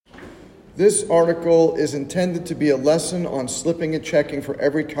This article is intended to be a lesson on slipping and checking for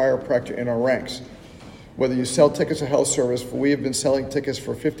every chiropractor in our ranks. Whether you sell tickets or health service, for we have been selling tickets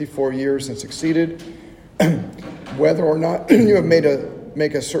for 54 years and succeeded. Whether or not you have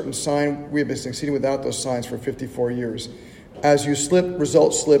make a certain sign, we have been succeeding without those signs for 54 years. As you slip,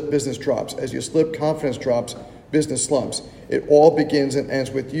 results slip, business drops. As you slip, confidence drops, business slumps. It all begins and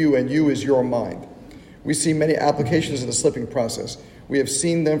ends with you, and you is your mind. We see many applications of the slipping process. We have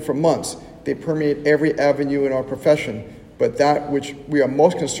seen them for months. They permeate every avenue in our profession. But that which we are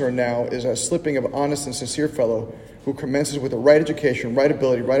most concerned now is a slipping of honest and sincere fellow who commences with the right education, right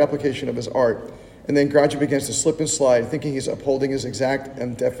ability, right application of his art, and then gradually begins to slip and slide, thinking he's upholding his exact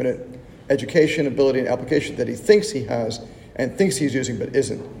and definite education, ability, and application that he thinks he has and thinks he's using but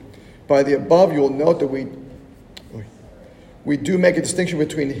isn't. By the above, you will note that we do make a distinction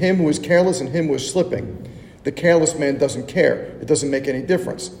between him who is careless and him who is slipping. The careless man doesn't care. It doesn't make any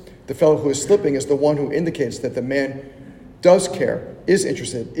difference. The fellow who is slipping is the one who indicates that the man does care, is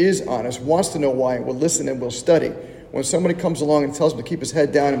interested, is honest, wants to know why, and will listen and will study. When somebody comes along and tells him to keep his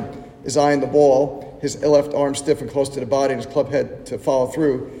head down and his eye on the ball, his left arm stiff and close to the body, and his club head to follow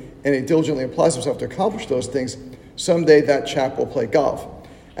through, and he diligently applies himself to accomplish those things, someday that chap will play golf.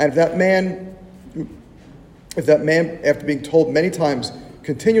 And if that man, after being told many times,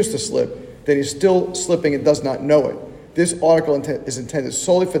 continues to slip, then he's still slipping and does not know it. This article is intended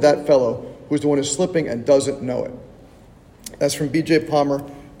solely for that fellow who's the one who's slipping and doesn't know it. That's from B.J. Palmer,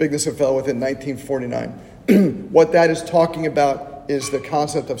 Bigness of Fellow within 1949. What that is talking about is the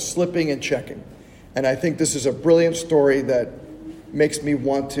concept of slipping and checking. And I think this is a brilliant story that makes me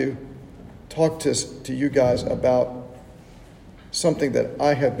want to talk to you guys about something that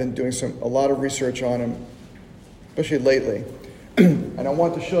I have been doing a lot of research on, and especially lately. And I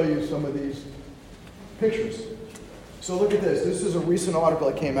want to show you some of these pictures. So look at this. This is a recent article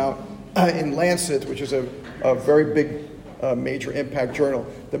that came out in Lancet, which is a very big major impact journal.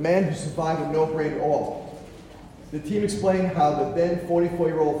 The man who survived with no brain at all. The team explained how the then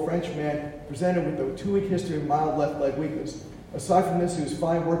 44-year-old French man presented with a 2-week history of mild left leg weakness. Aside from this, he was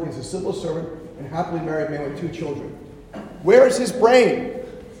fine working as a civil servant and happily married man with 2 children. Where is his brain?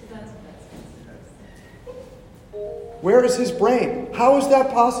 Where is his brain? How is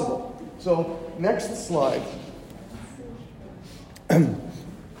that possible? So, next slide.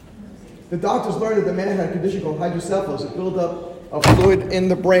 The doctors learned that the man had a condition called hydrocephalus, a buildup of fluid in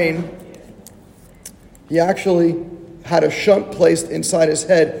the brain. He actually had a shunt placed inside his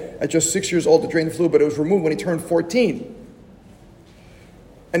head at just 6 years old to drain the fluid, but it was removed when he turned 14.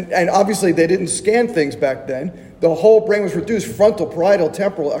 And obviously they didn't scan things back then. The whole brain was reduced, frontal, parietal,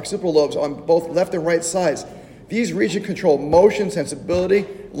 temporal, occipital lobes on both left and right sides. These regions control motion, sensibility,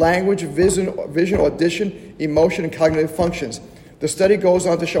 language, vision, audition, emotion, and cognitive functions. The study goes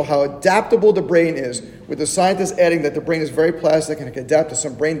on to show how adaptable the brain is, with the scientists adding that the brain is very plastic and can adapt to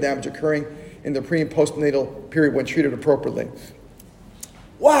some brain damage occurring in the pre- and postnatal period when treated appropriately.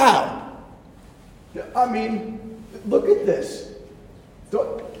 Wow! I mean, look at this.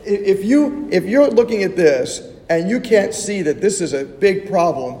 If you're looking at this and you can't see that this is a big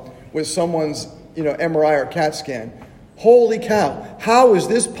problem with someone's MRI or CAT scan, holy cow, how is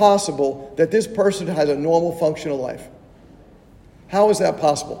this possible that this person has a normal functional life? How is that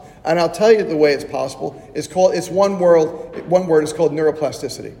possible? And I'll tell you the way it's possible. It's one word is called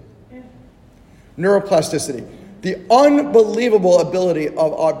neuroplasticity. Neuroplasticity. The unbelievable ability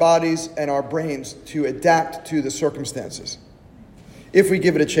of our bodies and our brains to adapt to the circumstances, if we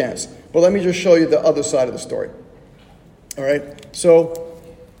give it a chance. But let me just show you the other side of the story. All right? So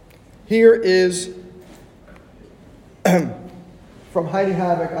here is from Heidi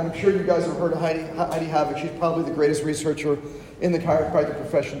Havoc. I'm sure you guys have heard of Heidi Havoc. She's probably the greatest researcher in the chiropractic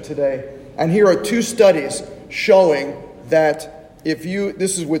profession today. And here are 2 studies showing that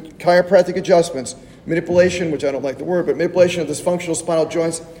this is with chiropractic adjustments, manipulation, which I don't like the word, but manipulation of dysfunctional spinal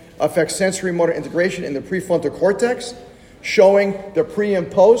joints affects sensory motor integration in the prefrontal cortex, showing the pre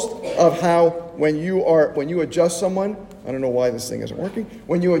and post of how when you adjust someone, I don't know why this thing isn't working.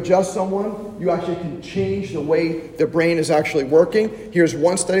 When you adjust someone, you actually can change the way the brain is actually working. Here's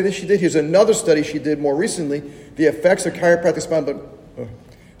one study that she did. Here's another study she did more recently. The effects of chiropractic spinal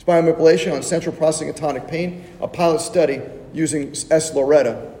manipulation on central processing and tonic pain, a pilot study using S.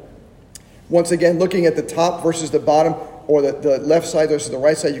 Loretta. Once again, looking at the top versus the bottom, or the left side versus the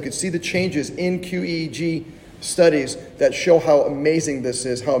right side, you can see the changes in QEEG studies that show how amazing this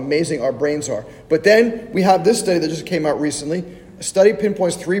is, how amazing our brains are. But then we have this study that just came out recently. A study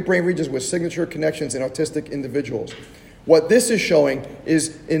pinpoints 3 brain regions with signature connections in autistic individuals. What this is showing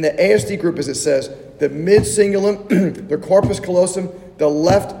is in the ASD group, as it says, the mid-cingulum, the corpus callosum, the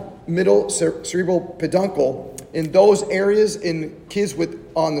left middle cerebral peduncle, in those areas in kids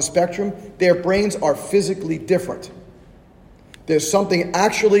on the spectrum, their brains are physically different. There's something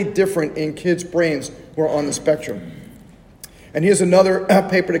actually different in kids' brains who are on the spectrum. And here's another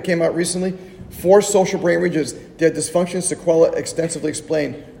paper that came out recently. 4 social brain regions, their dysfunction sequela extensively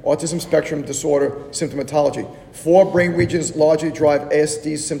explain autism spectrum disorder symptomatology. 4 brain regions largely drive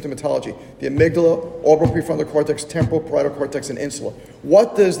ASD symptomatology: the amygdala, orbital prefrontal cortex, temporal parietal cortex, and insula.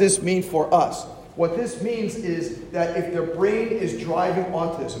 What does this mean for us? What this means is that if their brain is driving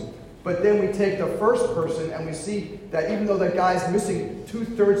autism, but then we take the first person and we see that even though that guy's missing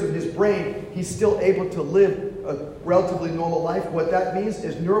 2/3 of his brain, he's still able to live a relatively normal life. What that means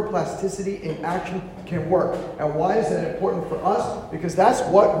is neuroplasticity in action can work. And why is that important for us? Because that's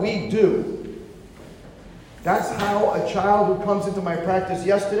what we do. That's how a child who comes into my practice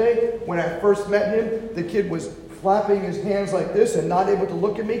yesterday, when I first met him, the kid was flapping his hands like this and not able to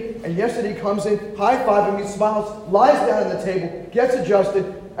look at me. And yesterday he comes in, high-fiving me, smiles, lies down on the table, gets adjusted,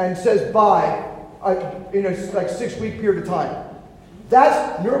 and says bye in a 6-week period of time.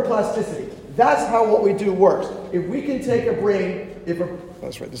 That's neuroplasticity. That's how what we do works. If we can take a brain,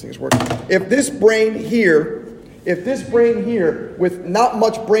 that's right, this thing is working. If this brain here with not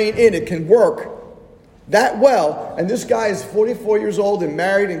much brain in it can work that well, and this guy is 44 years old and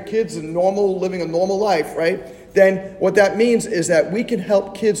married and kids and living a normal life, right? Then what that means is that we can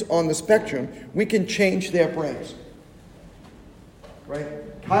help kids on the spectrum. We can change their brains, right?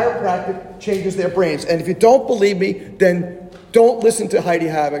 Chiropractic changes their brains. And if you don't believe me, then don't listen to Heidi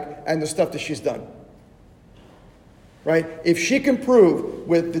Havoc and the stuff that she's done. Right? If she can prove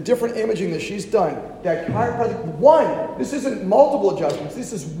with the different imaging that she's done that chiropractic, this isn't multiple adjustments,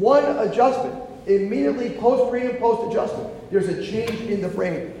 this is one adjustment. Immediately pre and post adjustment, there's a change in the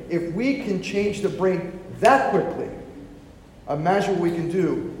brain. If we can change the brain that quickly, imagine what we can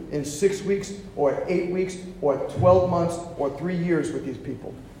do in 6 weeks or 8 weeks or 12 months or 3 years with these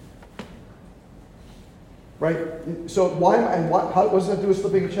people. Right? So what does that do with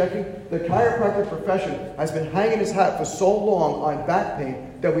slipping and checking? The chiropractic profession has been hanging its hat for so long on back pain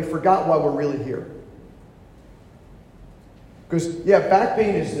that we forgot why we're really here. Because, back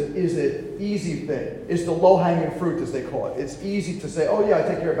pain is an easy thing. It's the low-hanging fruit, as they call it. It's easy to say, oh yeah, I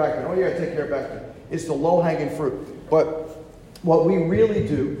take care of back pain. Oh yeah, I take care of back pain. It's the low-hanging fruit. But what we really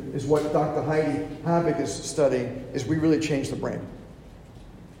do is what Dr. Heidi Havoc is studying, is we really change the brain.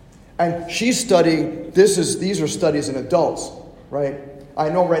 And she's studying, these are studies in adults, right? I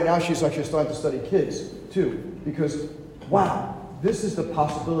know right now she's actually starting to study kids, too. Because, wow, this is the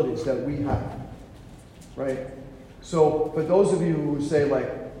possibilities that we have, right? So, for those of you who say,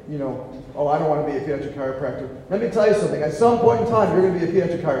 oh, I don't want to be a pediatric chiropractor, let me tell you something. At some point in time, you're going to be a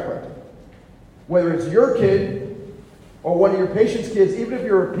pediatric chiropractor. Whether it's your kid or one of your patient's kids, even if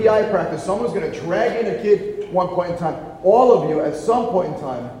you're a PI practice, someone's going to drag in a kid at one point in time. All of you, at some point in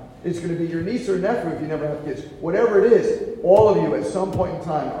time, it's going to be your niece or nephew if you never have kids. Whatever it is, all of you at some point in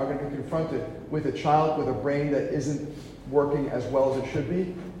time are going to be confronted with a child with a brain that isn't working as well as it should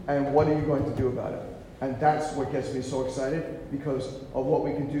be. And what are you going to do about it? And that's what gets me so excited, because of what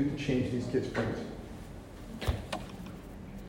we can do to change these kids' brains.